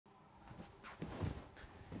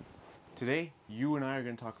Today, you and I are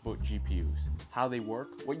going to talk about GPUs, how they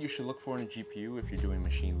work, what you should look for in a GPU if you're doing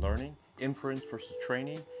machine learning, inference versus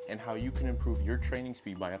training, and how you can improve your training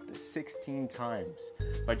speed by up to 16 times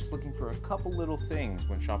by just looking for a couple little things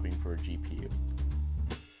when shopping for a GPU.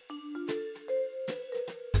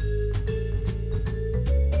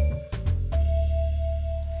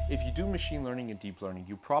 If you do machine learning and deep learning,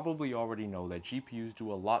 you probably already know that GPUs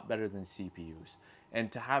do a lot better than CPUs. And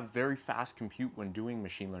to have very fast compute when doing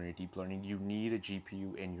machine learning and deep learning, you need a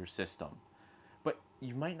GPU in your system. But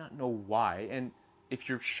you might not know why, and if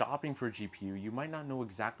you're shopping for a GPU, you might not know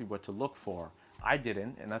exactly what to look for. I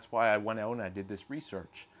didn't, and that's why I went out and I did this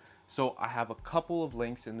research. So I have a couple of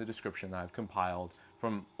links in the description that I've compiled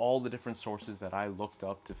from all the different sources that I looked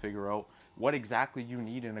up to figure out what exactly you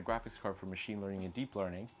need in a graphics card for machine learning and deep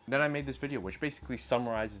learning. Then I made this video, which basically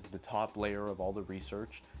summarizes the top layer of all the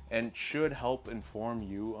research and should help inform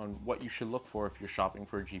you on what you should look for if you're shopping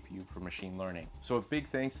for a GPU for machine learning. So a big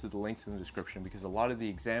thanks to the links in the description, because a lot of the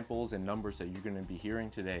examples and numbers that you're going to be hearing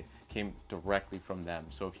today came directly from them.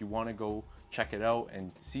 So if you want to go check it out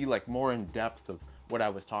and see like more in depth of what I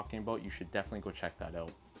was talking about, you should definitely go check that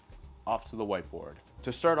out. Off to the whiteboard.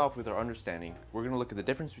 To start off with our understanding, we're going to look at the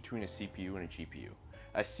difference between a CPU and a GPU.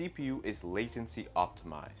 A CPU is latency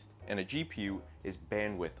optimized, and a GPU is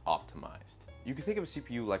bandwidth optimized. You can think of a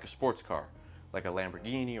CPU like a sports car, like a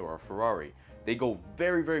Lamborghini or a Ferrari. They go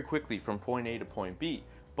very, very quickly from point A to point B,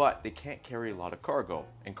 but they can't carry a lot of cargo,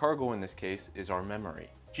 and cargo in this case is our memory.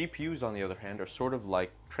 GPUs, on the other hand, are sort of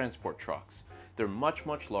like transport trucks. They're much,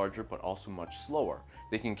 much larger, but also much slower.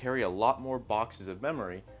 They can carry a lot more boxes of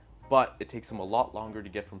memory, but it takes them a lot longer to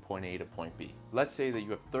get from point A to point B. Let's say that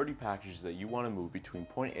you have 30 packages that you want to move between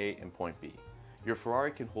point A and point B. Your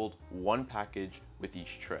Ferrari can hold one package with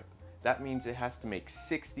each trip. That means it has to make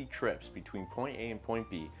 60 trips between point A and point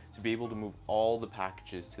B to be able to move all the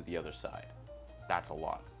packages to the other side. That's a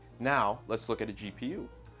lot. Now, let's look at a GPU.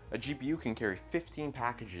 A GPU can carry 15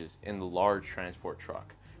 packages in the large transport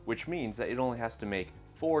truck, which means that it only has to make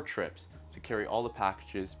 4 trips to carry all the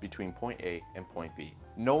packages between point A and point B.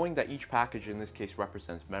 Knowing that each package in this case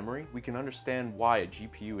represents memory, we can understand why a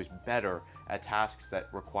GPU is better at tasks that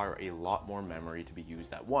require a lot more memory to be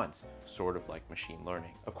used at once, sort of like machine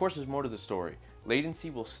learning. Of course, there's more to the story.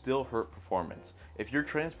 Latency will still hurt performance. If your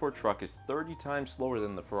transport truck is 30 times slower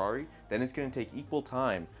than the Ferrari, then it's going to take equal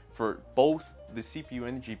time for both the CPU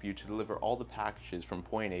and the GPU to deliver all the packages from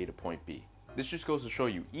point A to point B. This just goes to show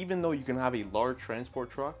you, even though you can have a large transport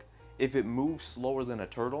truck, if it moves slower than a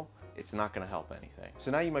turtle, it's not going to help anything. So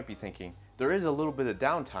now you might be thinking, there is a little bit of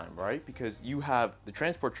downtime, right? Because you have the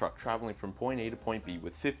transport truck traveling from point A to point B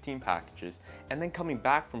with 15 packages, and then coming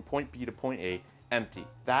back from point B to point A empty.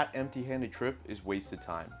 That empty-handed trip is wasted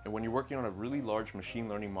time. And when you're working on a really large machine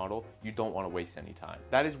learning model, you don't want to waste any time.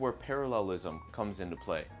 That is where parallelism comes into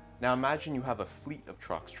play. Now imagine you have a fleet of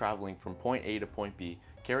trucks traveling from point A to point B,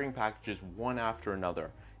 carrying packages one after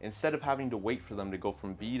another. Instead of having to wait for them to go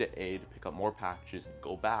from B to A to pick up more packages and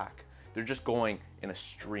go back, they're just going in a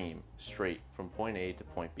stream straight from point A to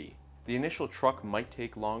point B. The initial truck might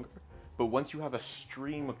take longer, but once you have a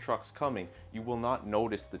stream of trucks coming, you will not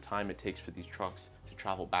notice the time it takes for these trucks to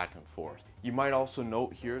travel back and forth. You might also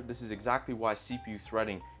note here, this is exactly why CPU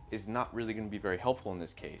threading is not really going to be very helpful in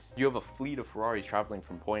this case. You have a fleet of Ferraris traveling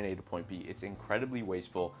from point A to point B. It's incredibly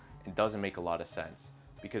wasteful and doesn't make a lot of sense,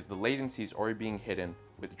 because the latency is already being hidden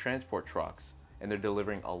with the transport trucks, and they're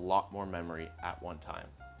delivering a lot more memory at one time.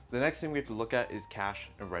 The next thing we have to look at is cache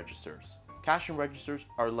and registers. Cache and registers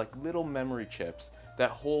are like little memory chips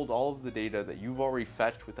that hold all of the data that you've already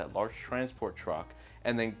fetched with that large transport truck,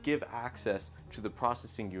 and then give access to the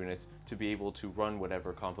processing units to be able to run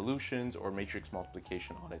whatever convolutions or matrix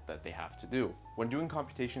multiplication on it that they have to do. When doing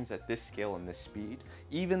computations at this scale and this speed,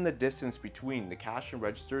 even the distance between the cache and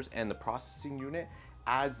registers and the processing unit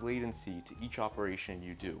adds latency to each operation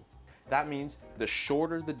you do. That means the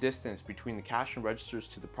shorter the distance between the cache and registers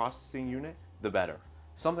to the processing unit, the better.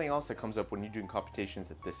 Something else that comes up when you're doing computations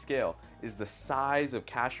at this scale is the size of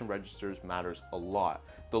cache and registers matters a lot.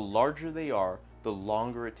 The larger they are, the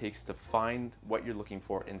longer it takes to find what you're looking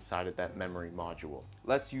for inside of that memory module.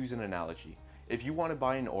 Let's use an analogy. If you want to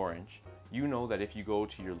buy an orange, you know that if you go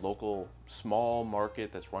to your local small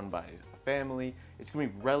market that's run by a family, it's going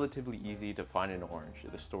to be relatively easy to find an orange.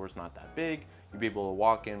 The store's not that big. You'll be able to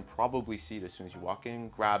walk in, probably see it as soon as you walk in,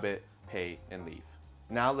 grab it, pay, and leave.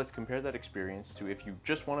 Now let's compare that experience to if you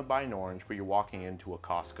just want to buy an orange, but you're walking into a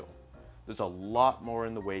Costco. There's a lot more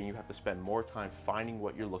in the way, and you have to spend more time finding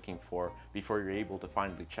what you're looking for before you're able to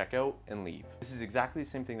finally check out and leave. This is exactly the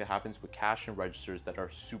same thing that happens with cache and registers that are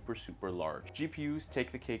super large. GPUs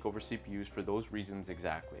take the cake over CPUs for those reasons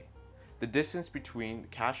exactly. The distance between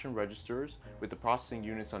cache and registers with the processing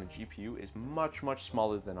units on a GPU is much, much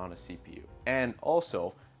smaller than on a CPU. And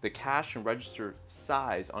also, the cache and register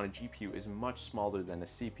size on a GPU is much smaller than a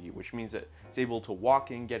CPU, which means that it's able to walk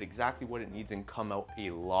in, get exactly what it needs, and come out a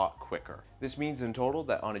lot quicker. This means in total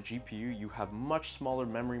that on a GPU, you have much smaller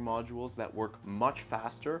memory modules that work much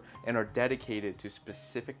faster and are dedicated to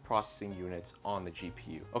specific processing units on the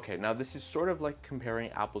GPU. Okay, now this is sort of like comparing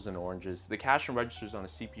apples and oranges. The cache and registers on a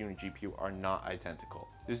CPU and a GPU are not identical.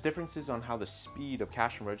 There's differences on how the speed of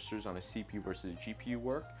cache and registers on a CPU versus a GPU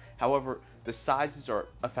work. However, the sizes are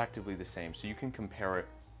effectively the same, so you can compare it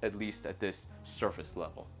at least at this surface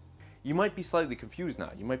level. You might be slightly confused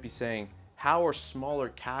now. You might be saying, how are smaller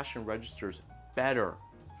cache and registers better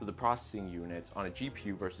for the processing units on a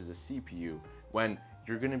GPU versus a CPU when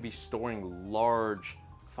you're going to be storing large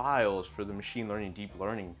files for the machine learning, deep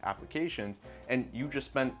learning applications, and you just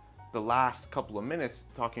spent the last couple of minutes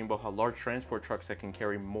talking about how large transport trucks that can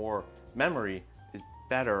carry more memory is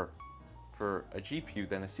better for a GPU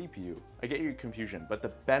than a CPU. I get your confusion, but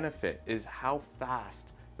the benefit is how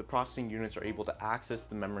fast the processing units are able to access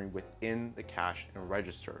the memory within the cache and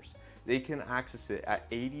registers. They can access it at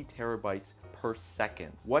 80 terabytes per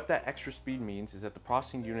second. What that extra speed means is that the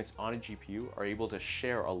processing units on a GPU are able to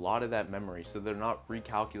share a lot of that memory, so they're not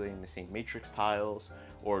recalculating the same matrix tiles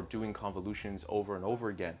or doing convolutions over and over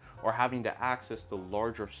again, or having to access the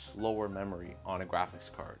larger, slower memory on a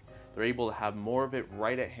graphics card. They're able to have more of it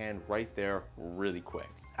right at hand, right there, really quick.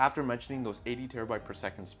 After mentioning those 80 terabyte per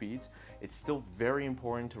second speeds, it's still very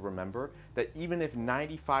important to remember that even if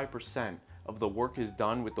 95% of the work is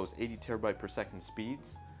done with those 80 terabyte per second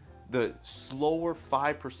speeds, the slower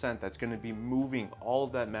 5% that's going to be moving all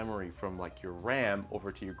of that memory from like your RAM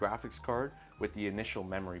over to your graphics card with the initial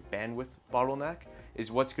memory bandwidth bottleneck is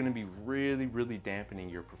what's going to be really, really dampening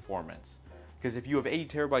your performance. Because if you have 80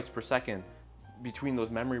 terabytes per second between those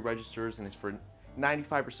memory registers and it's for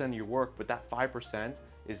 95% of your work, but that 5%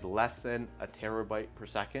 is less than a terabyte per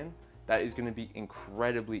second, that is going to be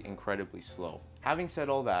incredibly, incredibly slow. Having said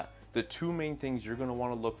all that, the two main things you're going to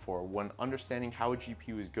want to look for when understanding how a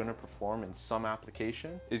GPU is going to perform in some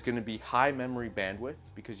application is going to be high memory bandwidth,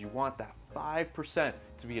 because you want that 5%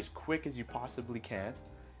 to be as quick as you possibly can.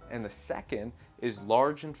 And the second is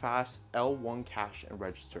large and fast L1 cache and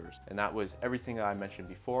registers. And that was everything that I mentioned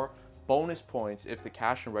before. Bonus points if the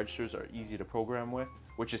cache and registers are easy to program with,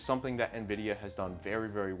 which is something that NVIDIA has done very,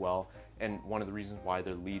 very well, and one of the reasons why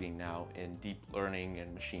they're leading now in deep learning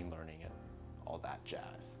and machine learning and all that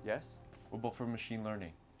jazz. Yes? What about for machine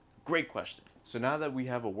learning? Great question. So now that we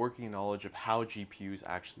have a working knowledge of how GPUs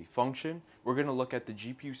actually function, we're going to look at the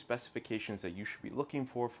GPU specifications that you should be looking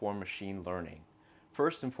for machine learning.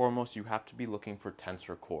 First and foremost, you have to be looking for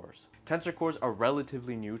tensor cores. Tensor cores are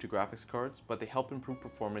relatively new to graphics cards, but they help improve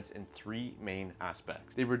performance in three main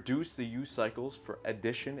aspects. They reduce the use cycles for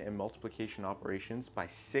addition and multiplication operations by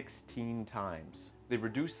 16 times. They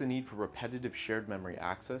reduce the need for repetitive shared memory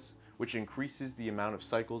access, which increases the amount of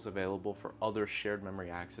cycles available for other shared memory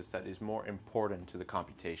access that is more important to the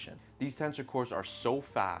computation. These tensor cores are so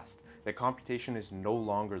fast that computation is no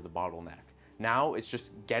longer the bottleneck. Now it's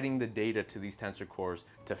just getting the data to these tensor cores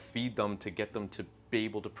to feed them, to get them to be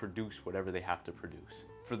able to produce whatever they have to produce.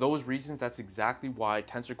 For those reasons, that's exactly why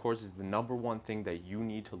tensor cores is the #1 thing that you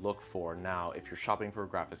need to look for now if you're shopping for a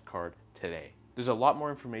graphics card today. There's a lot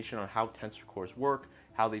more information on how tensor cores work,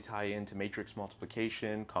 how they tie into matrix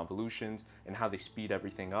multiplication, convolutions, and how they speed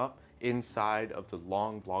everything up inside of the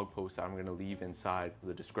long blog post that I'm going to leave inside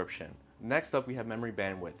the description. Next up, we have memory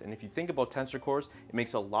bandwidth. And if you think about tensor cores, it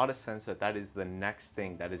makes a lot of sense that that is the next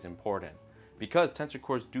thing that is important. Because tensor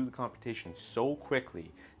cores do the computation so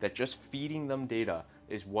quickly that just feeding them data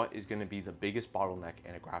is what is going to be the biggest bottleneck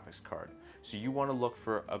in a graphics card. So you want to look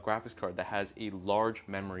for a graphics card that has a large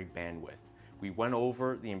memory bandwidth. We went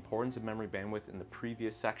over the importance of memory bandwidth in the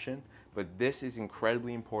previous section, but this is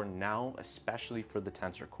incredibly important now, especially for the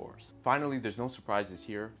tensor cores. Finally, there's no surprises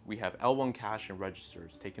here. We have L1 cache and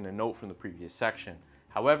registers, taking a note from the previous section.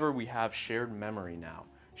 However, we have shared memory now.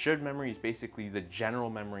 Shared memory is basically the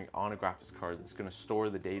general memory on a graphics card that's going to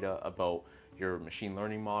store the data about your machine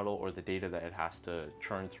learning model or the data that it has to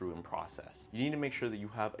churn through and process. You need to make sure that you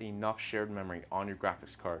have enough shared memory on your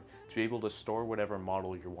graphics card to be able to store whatever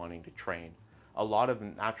model you're wanting to train. A lot of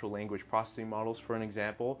natural language processing models, for an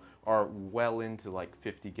example, are well into like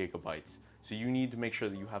 50 gigabytes. So you need to make sure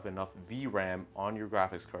that you have enough VRAM on your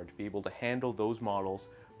graphics card to be able to handle those models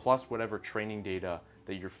plus whatever training data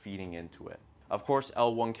that you're feeding into it. Of course,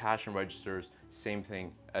 L1 cache and registers, same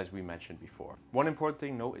thing as we mentioned before. One important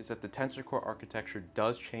thing to note is that the Tensor Core architecture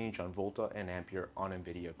does change on Volta and Ampere on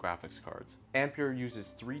NVIDIA graphics cards. Ampere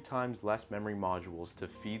uses 3 times less memory modules to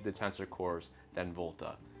feed the Tensor Cores than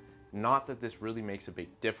Volta. Not that this really makes a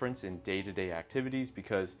big difference in day-to-day activities,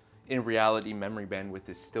 because in reality, memory bandwidth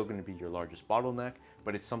is still going to be your largest bottleneck,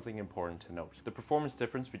 but it's something important to note. The performance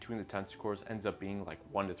difference between the Tensor Cores ends up being like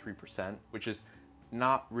 1 to 3%, which is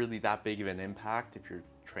not really that big of an impact if you're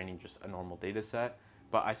training just a normal data set.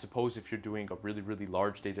 But I suppose if you're doing a really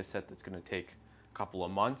large data set that's going to take a couple of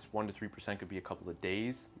months, 1 to 3% could be a couple of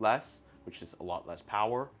days less, which is a lot less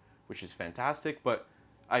power, which is fantastic. But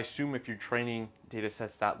I assume if you're training data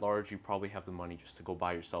sets that large, you probably have the money just to go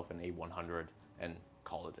buy yourself an A100 and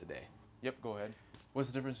call it a day. Yep, go ahead. What's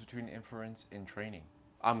the difference between inference and training?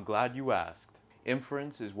 I'm glad you asked.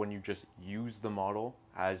 Inference is when you just use the model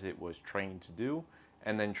as it was trained to do,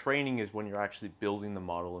 and then training is when you're actually building the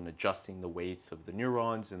model and adjusting the weights of the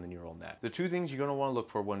neurons in the neural net. The two things you're going to want to look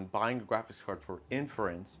for when buying a graphics card for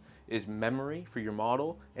inference is memory for your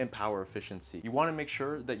model and power efficiency. You want to make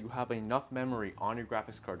sure that you have enough memory on your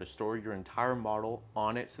graphics card to store your entire model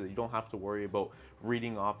on it, so that you don't have to worry about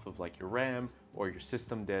reading off of like your RAM or your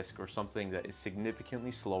system disk or something that is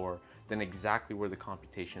significantly slower than exactly where the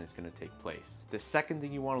computation is going to take place. The second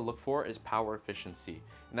thing you want to look for is power efficiency,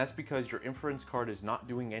 and that's because your inference card is not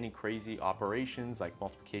doing any crazy operations like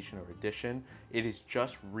multiplication or addition. It is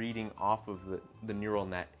just reading off of the neural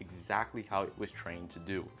net exactly how it was trained to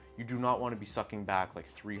do. You do not want to be sucking back like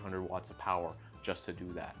 300 watts of power just to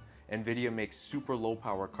do that. NVIDIA makes super low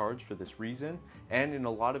power cards for this reason, and in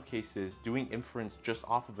a lot of cases, doing inference just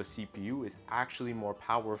off of a CPU is actually more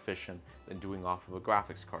power efficient than doing off of a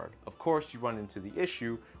graphics card. Of course, you run into the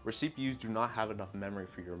issue where CPUs do not have enough memory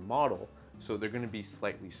for your model, so they're going to be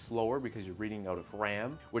slightly slower because you're reading out of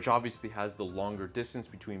RAM, which obviously has the longer distance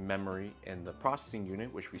between memory and the processing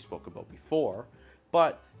unit, which we spoke about before.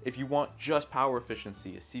 But if you want just power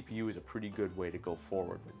efficiency, a CPU is a pretty good way to go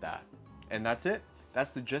forward with that. And that's it.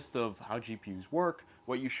 That's the gist of how GPUs work,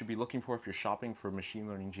 what you should be looking for if you're shopping for a machine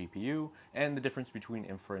learning GPU, and the difference between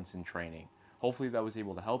inference and training. Hopefully that was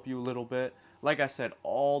able to help you a little bit. Like I said,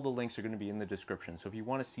 all the links are going to be in the description. So if you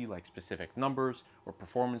want to see like specific numbers or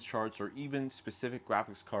performance charts or even specific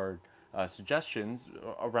graphics card suggestions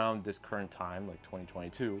around this current time, like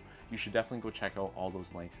 2022, you should definitely go check out all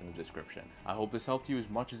those links in the description. I hope this helped you as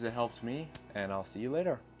much as it helped me, and I'll see you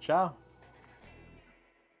later. Ciao.